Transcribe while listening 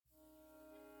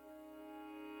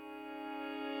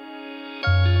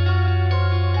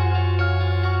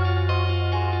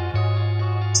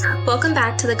Welcome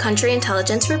back to the Country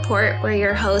Intelligence Report. We're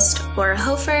your hosts, Laura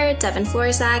Hofer, Devin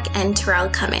Florzak, and Terrell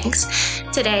Cummings.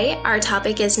 Today, our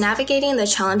topic is navigating the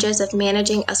challenges of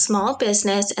managing a small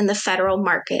business in the federal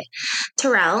market.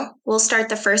 Terrell, we'll start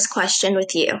the first question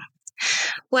with you.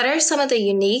 What are some of the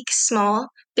unique small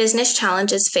business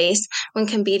challenges faced when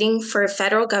competing for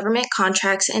federal government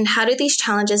contracts, and how do these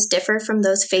challenges differ from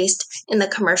those faced in the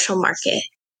commercial market?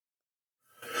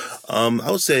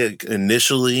 I would say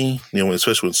initially,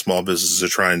 especially when small businesses are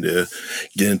trying to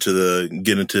get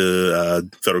into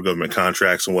federal government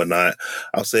contracts and whatnot,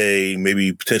 I'll say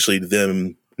maybe potentially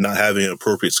them not having an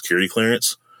appropriate security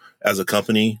clearance as a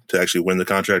company to actually win the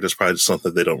contract is probably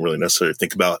something they don't really necessarily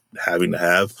think about having to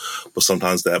have, but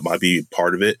sometimes that might be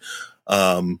part of it.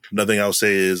 Another thing I would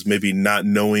say is maybe not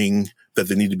knowing that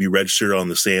they need to be registered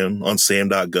on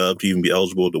SAM.gov to even be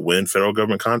eligible to win federal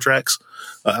government contracts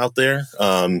out there.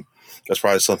 That's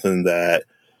probably something that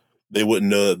they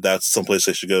wouldn't know that that's someplace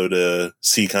they should go to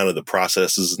see kind of the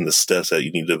processes and the steps that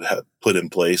you need to put in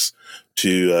place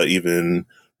to even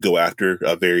go after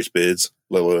various bids,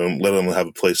 let them have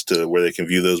a place to where they can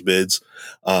view those bids,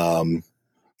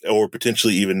 or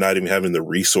potentially even not even having the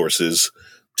resources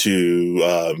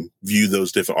to view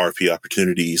those different RFP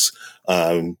opportunities.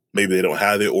 Maybe they don't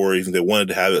have it, or even they wanted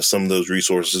to have it. Some of those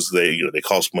resources, they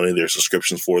cost money, there's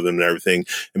subscriptions for them and everything,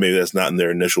 and maybe that's not in their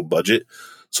initial budget.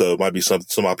 So it might be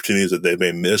some opportunities that they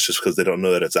may miss just because they don't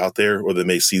know that it's out there, or they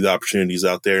may see the opportunities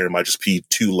out there and it might just be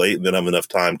too late and they don't have enough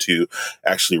time to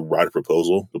actually write a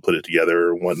proposal to put it together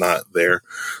or whatnot there.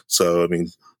 So,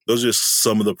 those are just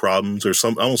some of the problems, or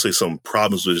I won't say some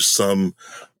problems, but just some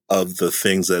of the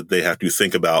things that they have to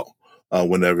think about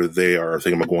whenever they are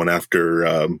thinking about going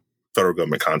after federal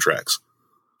government contracts.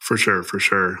 For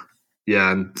sure. Yeah,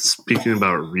 and speaking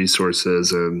about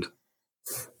resources and,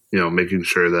 making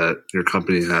sure that your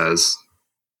company has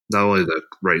not only the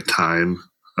right time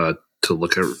to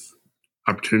look at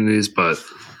opportunities, but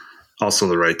also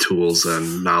the right tools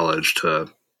and knowledge to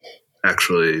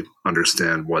actually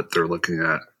understand what they're looking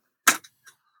at.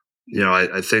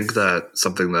 I think that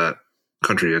something that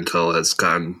Country Intel has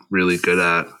gotten really good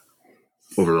at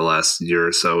over the last year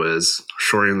or so is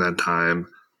shortening that time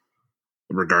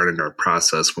regarding our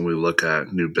process when we look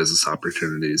at new business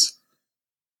opportunities.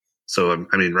 So,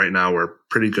 right now we're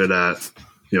pretty good at,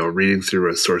 reading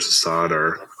through a sources sought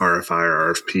or RFI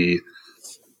or RFP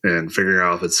and figuring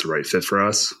out if it's the right fit for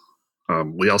us.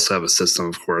 We also have a system,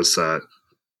 of course, that,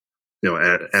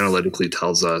 analytically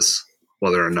tells us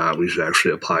whether or not we should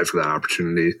actually apply for that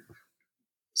opportunity.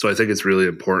 So I think it's really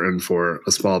important for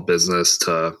a small business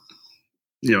to,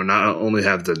 not only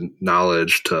have the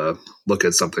knowledge to look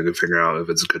at something and figure out if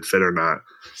it's a good fit or not,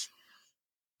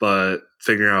 but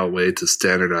figuring out a way to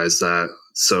standardize that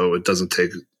so it doesn't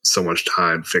take so much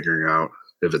time figuring out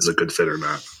if it's a good fit or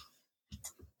not.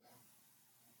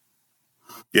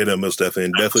 Yeah, no, most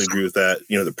definitely. Definitely agree with that.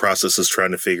 The process is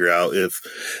trying to figure out if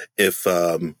it's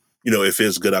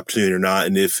a good opportunity or not,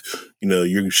 and if,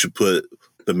 you should put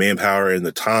the manpower and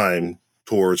the time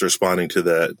towards responding to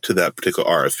that particular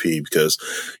RFP, because,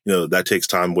 that takes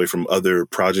time away from other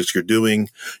projects you're doing,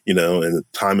 and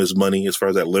time is money. As far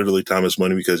as that, literally time is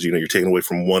money, because, you're taking away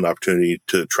from one opportunity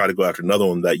to try to go after another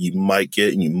one that you might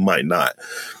get and you might not,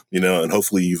 and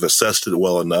hopefully you've assessed it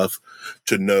well enough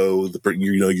to know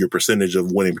your percentage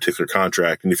of winning a particular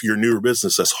contract. And if you're a newer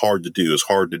business, that's hard to do. It's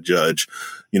hard to judge,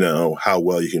 how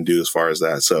well you can do as far as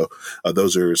that. So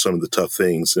those are some of the tough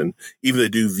things. And even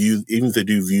if they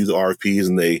do view the RFPs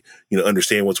and they,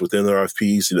 understand what's within the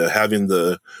RFPs, having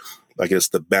the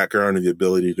background and the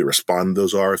ability to respond to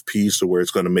those RFPs to where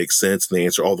it's going to make sense and they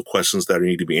answer all the questions that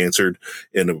need to be answered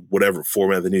in whatever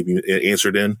format they need to be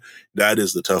answered in. That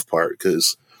is the tough part,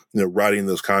 because, writing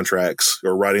those contracts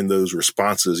or writing those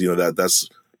responses,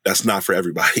 that's not for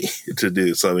everybody to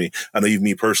do. So, I know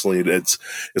me personally, it's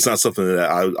not something that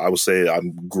I would say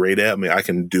I'm great at. I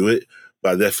can do it,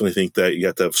 but I definitely think that you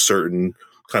have to have certain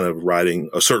writing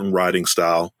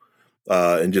style,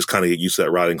 and just kind of get used to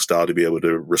that writing style to be able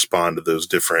to respond to those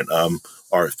different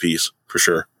RFPs for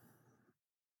sure.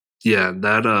 Yeah,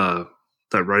 that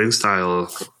writing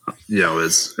style,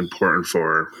 is important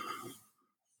for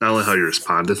not only how you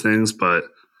respond to things, but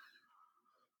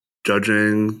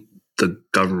judging the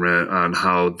government on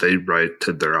how they write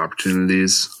to their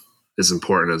opportunities is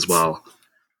important as well.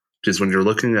 Because when you're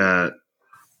looking at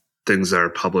things that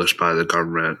are published by the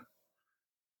government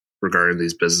regarding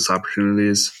these business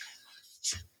opportunities,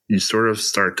 you sort of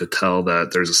start to tell that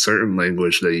there's a certain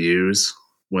language they use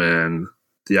when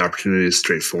the opportunity is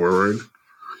straightforward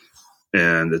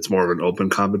and it's more of an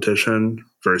open competition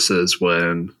versus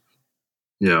when,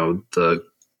 the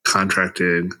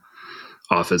contracting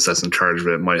office that's in charge of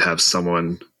it might have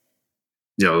someone,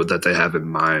 that they have in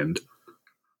mind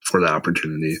for the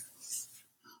opportunity.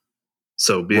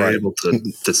 So being able to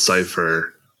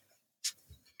decipher,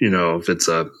 if it's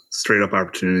a straight up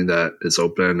opportunity that is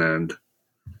open and,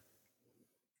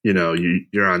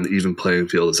 you're on the even playing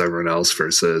field as everyone else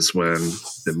versus when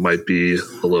it might be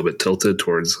a little bit tilted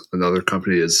towards another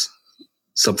company is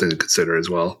something to consider as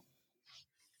well.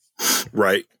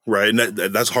 Right. And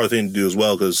that's a hard thing to do as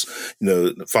well because,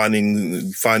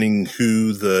 finding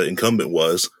who the incumbent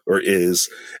was or is,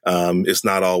 it's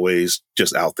not always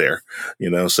just out there,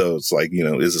 so it's like,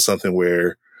 is it something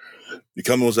where the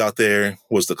incumbent was out there,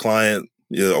 was the client,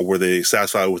 or were they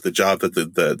satisfied with the job that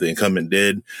the incumbent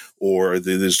did, or are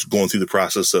they just going through the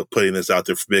process of putting this out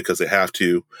there for bid because they have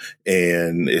to,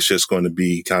 and it's just going to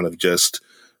be kind of just,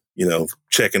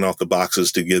 checking off the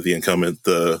boxes to give the incumbent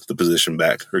the position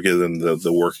back or give them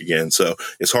the work again. So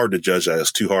it's hard to judge that.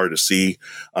 It's too hard to see.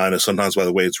 I know sometimes by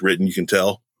the way it's written, you can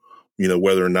tell,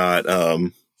 whether or not,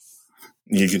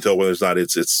 you can tell whether or not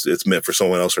it's meant for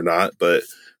someone else or not. But,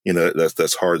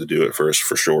 that's hard to do at first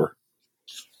for sure.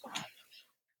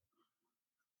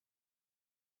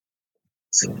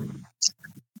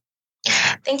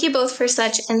 Thank you both for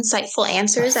such insightful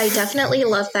answers. I definitely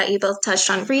love that you both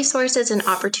touched on resources and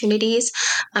opportunities,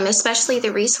 especially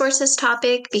the resources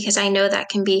topic, because I know that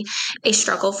can be a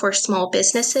struggle for small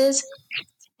businesses.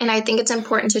 And I think it's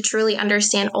important to truly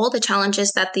understand all the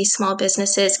challenges that these small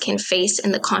businesses can face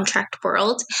in the contract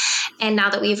world. And now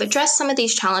that we've addressed some of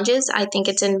these challenges, I think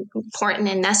it's important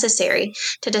and necessary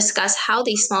to discuss how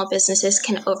these small businesses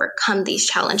can overcome these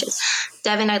challenges.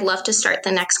 Devin, I'd love to start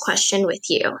the next question with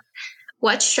you.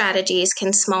 What strategies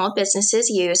can small businesses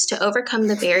use to overcome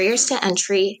the barriers to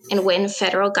entry and win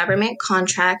federal government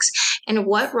contracts? And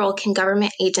what role can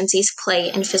government agencies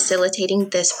play in facilitating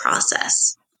this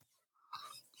process?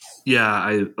 Yeah,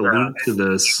 I alluded to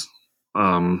this,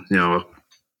 in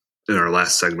our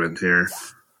last segment here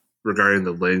regarding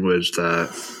the language that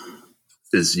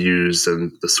is used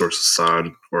in the source of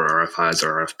SOD or RFIs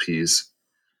or RFPs.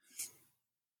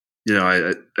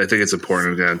 I think it's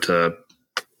important again to,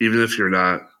 even if you're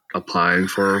not applying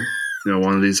for,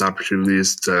 one of these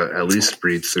opportunities, to at least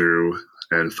read through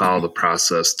and follow the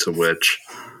process to which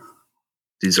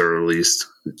these are released.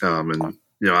 And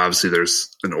obviously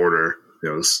there's an order.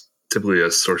 Typically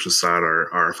a source of SOD or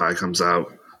RFI comes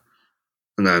out,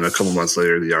 and then a couple months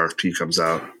later the RFP comes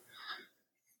out.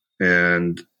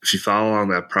 And if you follow along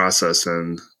that process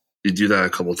and you do that a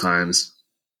couple times,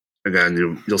 again,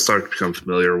 you'll start to become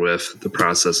familiar with the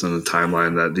process and the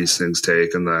timeline that these things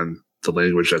take, and then the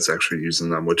language that's actually used in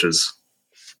them, which is,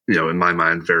 in my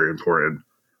mind, very important.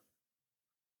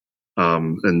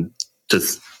 And to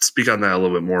speak on that a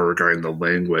little bit more regarding the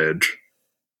language,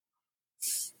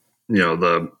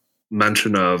 the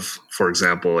mention of, for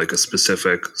example, like a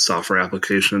specific software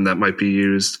application that might be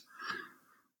used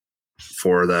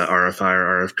for the RFI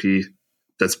or RFP,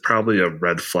 that's probably a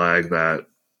red flag that,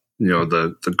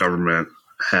 the government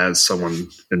has someone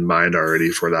in mind already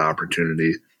for the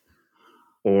opportunity.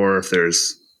 Or if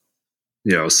there's,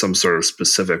 some sort of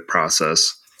specific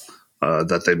process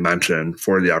that they mention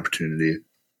for the opportunity,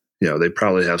 they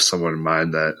probably have someone in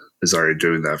mind that is already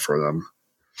doing that for them.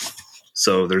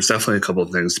 So there's definitely a couple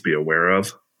of things to be aware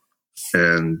of,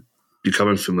 and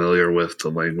becoming familiar with the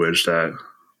language that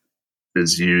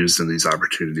is used in these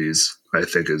opportunities, I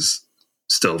think, is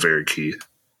still very key.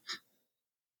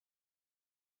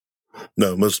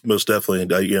 No, most definitely.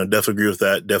 Definitely agree with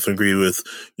that. Definitely agree with,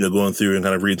 going through and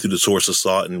kind of reading through the source of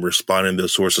SOT and responding to the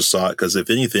source of SOT. Because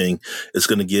if anything, it's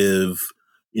going to give,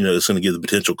 the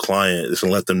potential client, it's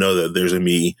going to let them know that there's going to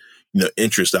be,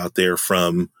 interest out there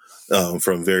from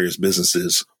various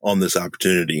businesses on this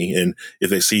opportunity. And if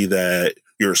they see that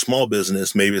you're a small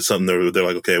business, maybe it's something they're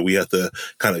like, okay, we have to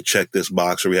kind of check this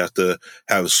box, or we have to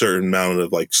have a certain amount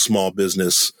of like small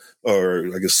business, or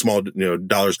I guess small,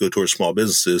 dollars go towards small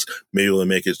businesses. Maybe we'll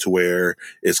make it to where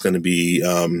it's going to be,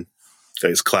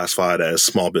 it's classified as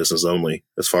small business only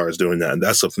as far as doing that. And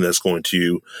that's something that's going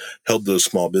to help those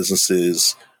small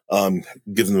businesses,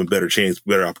 give them a better chance,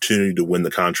 better opportunity to win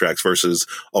the contracts versus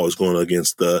always going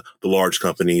against the large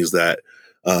companies that,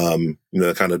 kind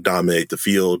of dominate the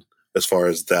field as far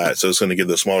as that. So it's going to give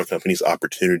the smaller companies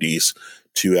opportunities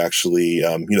to actually,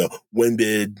 win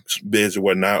bids or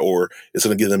whatnot, or it's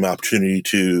going to give them an opportunity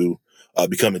to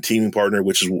become a teaming partner,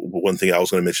 which is one thing I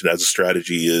was going to mention as a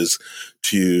strategy, is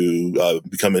to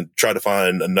try to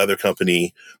find another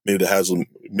company maybe that has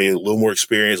maybe a little more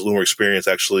experience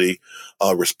actually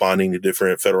responding to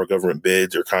different federal government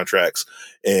bids or contracts,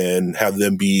 and have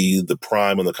them be the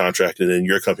prime on the contract, and then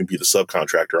your company be the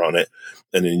subcontractor on it.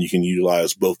 And then you can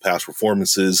utilize both past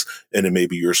performances and then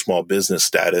maybe your small business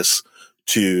status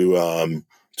to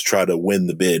try to win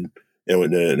the bid and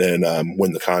win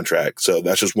the contract. So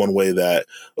that's just one way that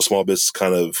a small business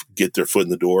kind of get their foot in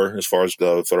the door as far as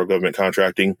the federal government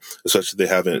contracting, especially if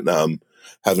they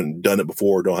haven't done it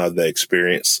before, don't have that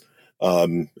experience,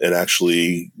 and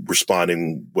actually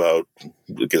responding well.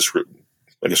 I guess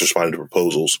responding to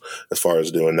proposals as far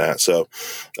as doing that. So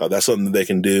that's something that they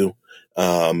can do.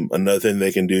 Another thing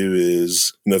they can do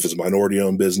is, if it's a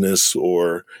minority-owned business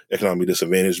or economically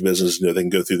disadvantaged business, they can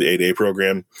go through the 8A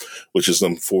program, which is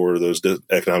for those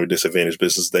economically disadvantaged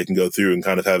businesses. They can go through and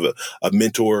kind of have a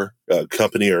mentor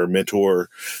company or a mentor,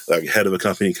 like head of a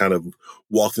company, kind of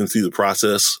walk them through the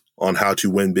process on how to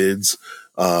win bids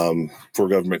for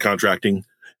government contracting.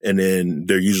 And then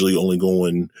they're usually only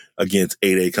going against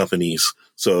 8A companies.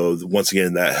 So once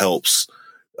again, that helps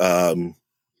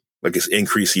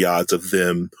increase the odds of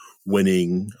them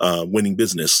winning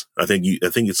business. I think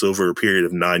it's over a period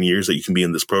of 9 years that you can be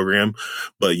in this program,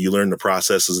 but you learn the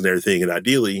processes and everything. And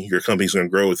ideally your company's going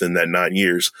to grow within that 9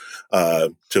 years,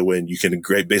 to when you can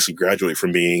basically graduate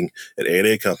from being an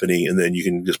 8A company. And then you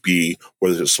can just be,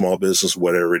 whether it's a small business,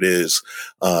 whatever it is,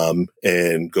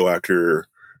 and go after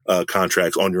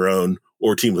contracts on your own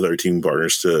or team with other team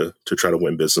partners to try to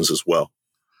win business as well.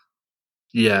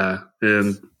 Yeah,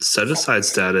 and set-aside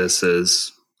status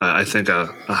is, I think, a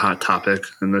hot topic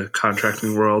in the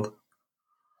contracting world.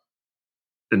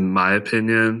 In my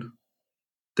opinion,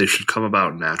 they should come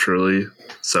about naturally.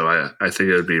 So I think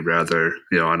it would be rather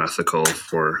unethical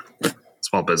for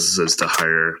small businesses to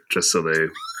hire just so they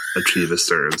achieve a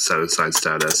certain set-aside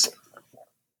status.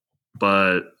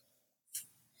 But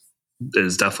it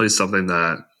is definitely something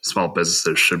that small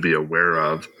businesses should be aware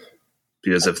of,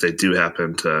 because if they do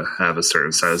happen to have a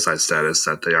certain set-aside status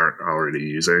that they aren't already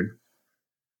using,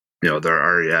 they're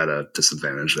already at a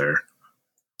disadvantage there.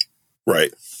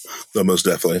 Right. So most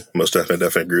definitely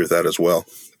agree with that as well.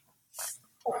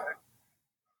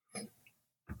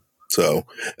 So,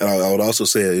 and I would also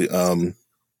say, I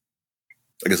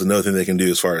guess another thing they can do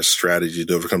as far as strategy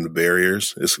to overcome the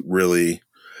barriers is really,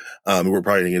 we're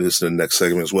probably going to get this in the next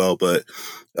segment as well, but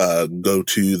go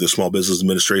to the Small Business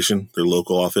Administration, their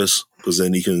local office, because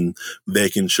then they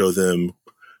can show them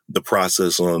the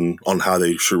process on how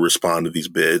they should respond to these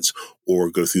bids,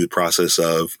 or go through the process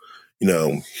of,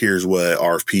 here's what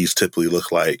RFPs typically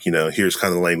look like. Here's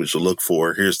kind of the language to look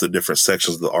for. Here's the different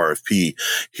sections of the RFP.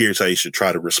 Here's how you should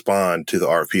try to respond to the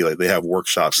RFP. Like, they have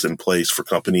workshops in place for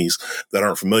companies that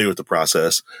aren't familiar with the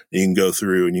process. You can go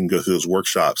through those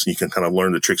workshops, and you can kind of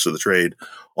learn the tricks of the trade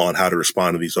on how to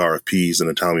respond to these RFPs in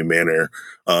a timely manner,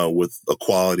 with a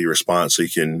quality response, so you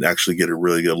can actually get a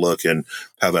really good look and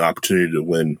have an opportunity to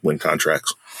win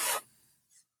contracts.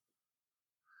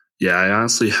 Yeah, I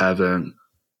honestly haven't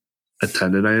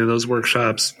attended any of those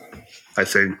workshops. I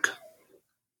think,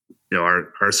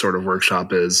 our sort of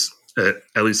workshop is,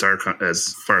 at least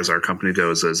as far as our company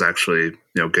goes, is actually,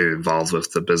 getting involved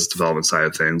with the business development side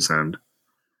of things and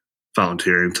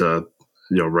volunteering to,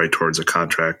 write towards a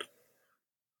contract.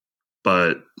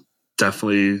 But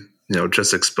definitely,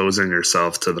 just exposing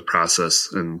yourself to the process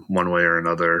in one way or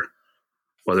another,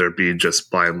 whether it be just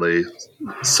blindly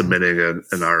submitting an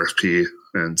RFP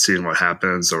and seeing what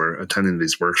happens, or attending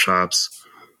these workshops,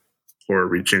 or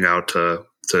reaching out to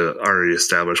already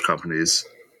established companies,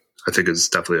 I think is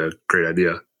definitely a great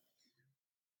idea.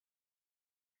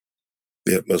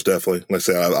 Yeah, most definitely. Like I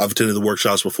said, I've attended the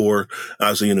workshops before.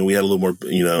 Obviously, we had a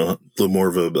little more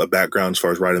of a background as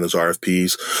far as writing those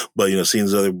RFPs. But, seeing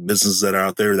those other businesses that are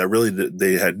out there that really,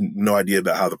 they had no idea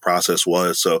about how the process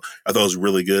was. So I thought it was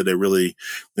really good. They really,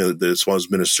 the Small Business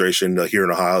Administration here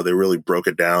in Ohio, they really broke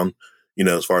it down,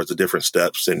 as far as the different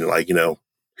steps, and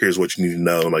here's what you need to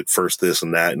know, like first this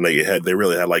and that. And they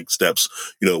really had like steps,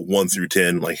 1 through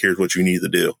 10, like here's what you need to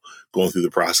do, going through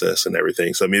the process and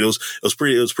everything. So, it was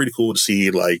pretty cool to see,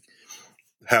 like,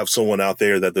 have someone out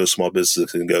there that those small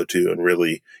businesses can go to and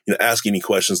really, ask any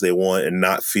questions they want and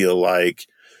not feel like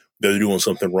they're doing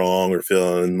something wrong or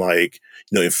feeling like,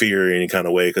 inferior in any kind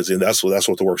of way. Cause that's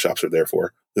what the workshops are there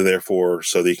for. They're there for,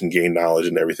 so they can gain knowledge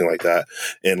and everything like that,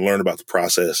 and learn about the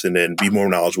process, and then be more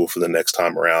knowledgeable for the next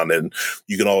time around. And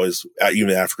you can always,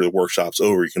 even after the workshop's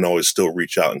over, you can always still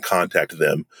reach out and contact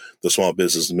them, the Small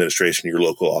Business Administration, your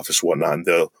local office, whatnot. And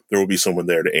there will be someone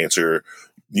there to answer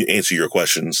answer your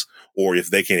questions, or if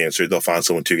they can't answer it, they'll find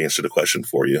someone to answer the question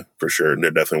for you, for sure. And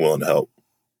they're definitely willing to help.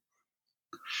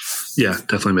 Yeah,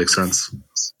 definitely makes sense.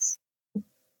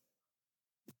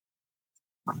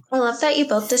 I love that you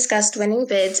both discussed winning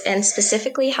bids and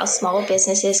specifically how small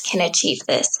businesses can achieve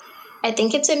this. I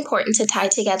think it's important to tie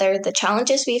together the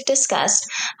challenges we've discussed,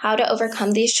 how to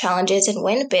overcome these challenges and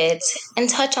win bids, and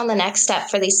touch on the next step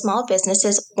for these small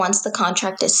businesses once the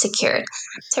contract is secured.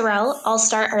 Terrell, I'll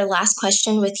start our last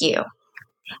question with you.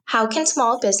 How can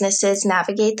small businesses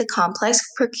navigate the complex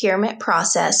procurement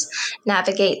process,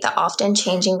 navigate the often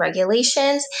changing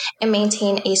regulations, and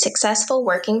maintain a successful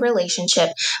working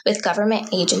relationship with government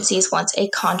agencies once a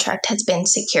contract has been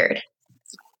secured?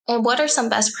 And what are some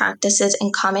best practices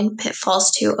and common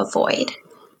pitfalls to avoid?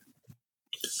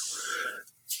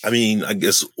 I mean, I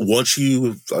guess I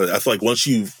feel like once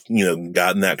you've,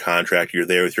 gotten that contract, you're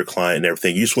there with your client and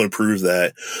everything, you just want to prove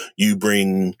that you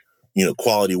bring,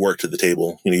 quality work to the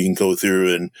table. You can go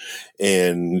through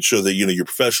and show that, you're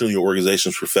professional, your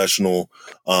organization's professional.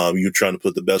 You're trying to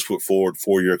put the best foot forward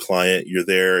for your client. You're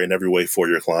there in every way for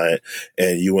your client.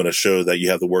 And you want to show that you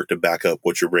have the work to back up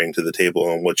what you're bringing to the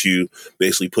table and what you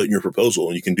basically put in your proposal,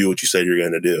 and you can do what you said you're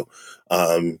going to do.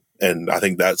 And I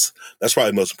think that's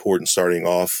probably most important starting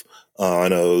off. I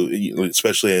know,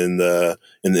 especially in the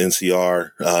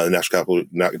NCR, National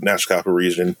Capital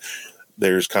Region,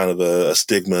 there's kind of a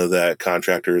stigma that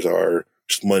contractors are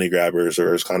just money grabbers,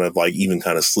 or is kind of like even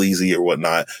kind of sleazy or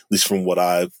whatnot, at least from what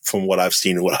I've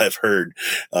seen and what I've heard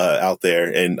out there.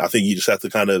 And I think you just have to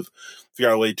kind of figure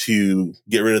out a way to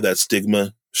get rid of that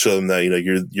stigma. Show them that,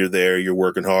 you're there, you're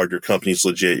working hard, your company's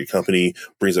legit, your company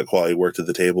brings that quality work to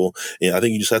the table. And I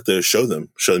think you just have to show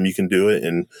them you can do it,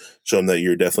 and show them that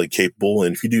you're definitely capable.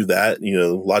 And if you do that,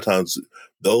 a lot of times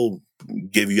they'll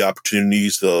give you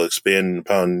opportunities, they'll expand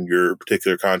upon your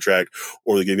particular contract,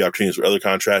 or they give you opportunities for other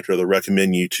contractors, or they'll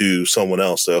recommend you to someone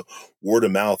else. So word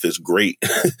of mouth is great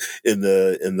in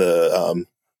the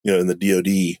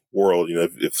DoD world.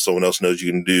 If someone else knows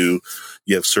you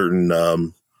have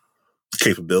certain,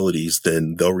 capabilities,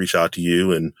 then they'll reach out to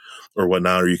you or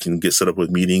whatnot, or you can get set up with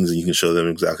meetings and you can show them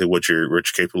exactly what you're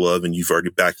capable of, and you've already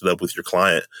backed it up with your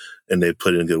client and they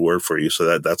put in good word for you.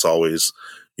 So that's always,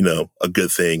 a good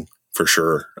thing for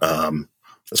sure.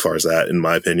 As far as that, in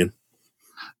my opinion.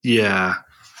 Yeah.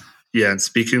 Yeah. And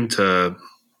speaking to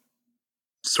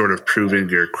sort of proving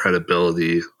your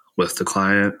credibility with the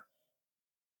client,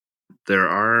 there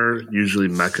are usually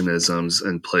mechanisms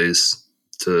in place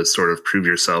to sort of prove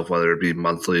yourself, whether it be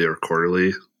monthly or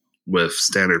quarterly, with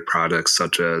standard products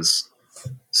such as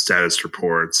status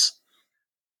reports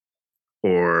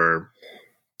or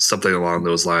something along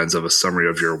those lines of a summary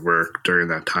of your work during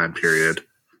that time period.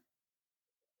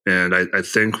 And I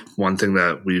think one thing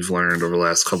that we've learned over the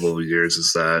last couple of years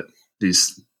is that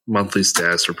these monthly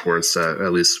status reports that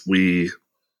at least we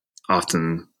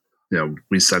often,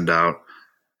 we send out,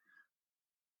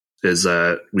 is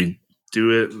that we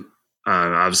do it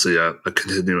on obviously a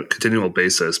continual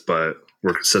basis, but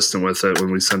we're consistent with it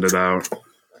when we send it out.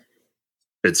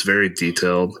 It's very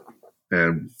detailed,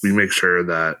 and we make sure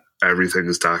that everything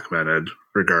is documented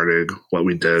regarding what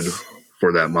we did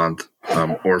for that month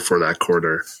or for that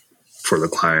quarter for the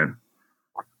client.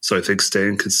 So I think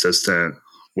staying consistent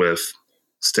with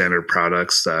standard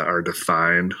products that are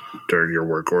defined during your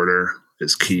work order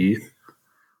is key,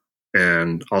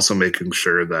 and also making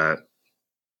sure that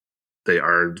they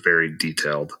are very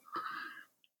detailed,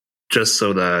 just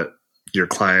so that your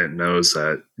client knows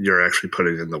that you're actually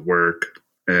putting in the work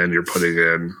and you're putting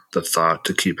in the thought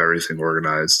to keep everything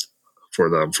organized for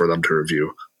them to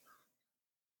review.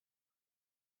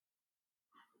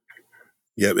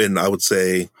 Yep. And I would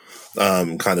say,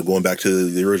 kind of going back to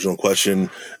the original question,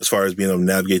 as far as being able to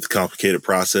navigate the complicated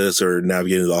process or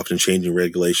navigating the often changing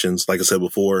regulations, like I said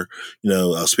before,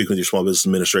 speaking with your small business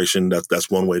administration,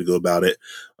 that's one way to go about it.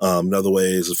 Another way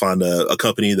is to find a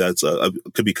company that's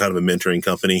could be kind of a mentoring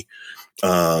company,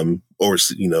 or,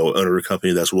 owner of a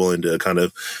company that's willing to kind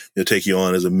of take you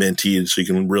on as a mentee, so you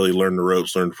can really learn the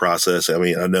ropes, learn the process. I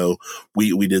mean, I know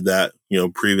we did that,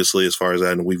 previously as far as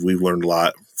that, and we've learned a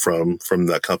lot from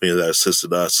that company that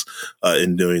assisted us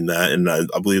in doing that. And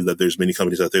I believe that there's many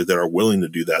companies out there that are willing to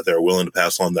do that. They're willing to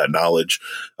pass on that knowledge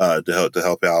to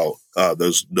help out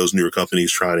those newer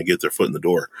companies trying to get their foot in the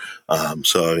door.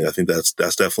 So I think that's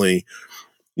definitely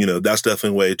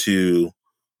a way to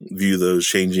view those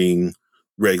changing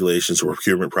regulations or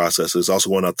procurement processes. Also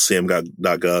going out to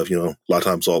sam.gov, a lot of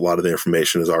times a lot of the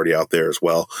information is already out there as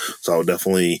well. So I would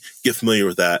definitely get familiar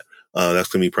with that. That's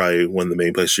going to be probably one of the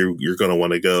main places you're going to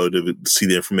want to go to see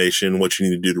the information, what you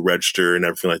need to do to register and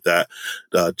everything like that,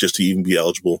 just to even be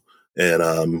eligible and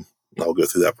I'll go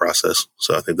through that process.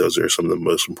 So I think those are some of the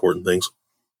most important things.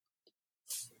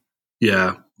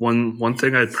 Yeah. One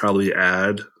thing I'd probably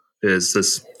add is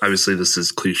this. Obviously, this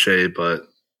is cliche, but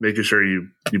making sure you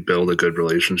build a good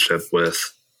relationship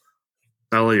with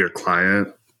not only your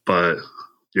client, but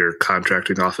your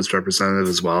contracting office representative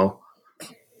as well.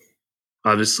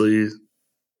 Obviously,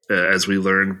 as we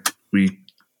learned, we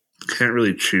can't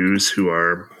really choose who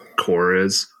our core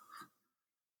is,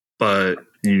 but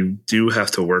you do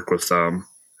have to work with them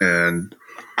and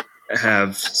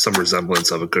have some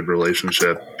resemblance of a good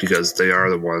relationship, because they are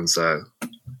the ones that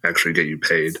actually get you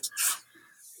paid.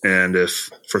 And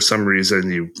if for some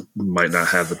reason you might not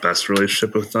have the best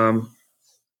relationship with them,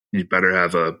 you better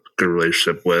have a good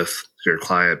relationship with your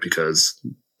client, because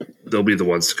they'll be the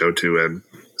ones to go to and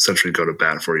essentially go to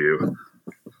bat for you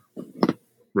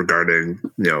regarding,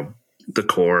 the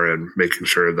core and making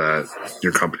sure that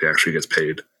your company actually gets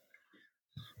paid.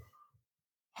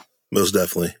 Most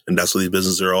definitely. And that's what these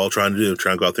businesses are all trying to do,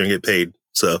 trying to go out there and get paid.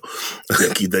 So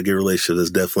keep that good relationship.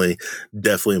 Is definitely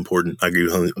important. I agree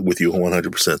with you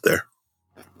 100% there.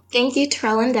 Thank you,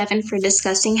 Terrell and Devin, for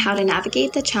discussing how to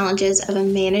navigate the challenges of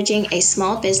managing a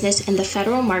small business in the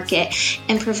federal market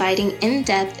and providing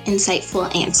in-depth,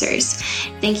 insightful answers.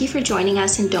 Thank you for joining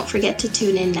us, and don't forget to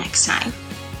tune in next time.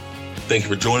 Thank you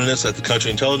for joining us at the Country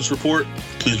Intelligence Report.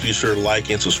 Please be sure to like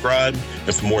and subscribe.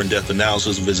 And for more in-depth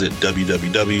analysis, visit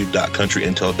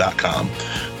www.countryintel.com.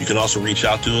 You can also reach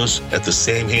out to us at the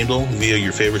same handle via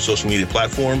your favorite social media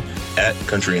platform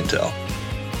 @Country Intel.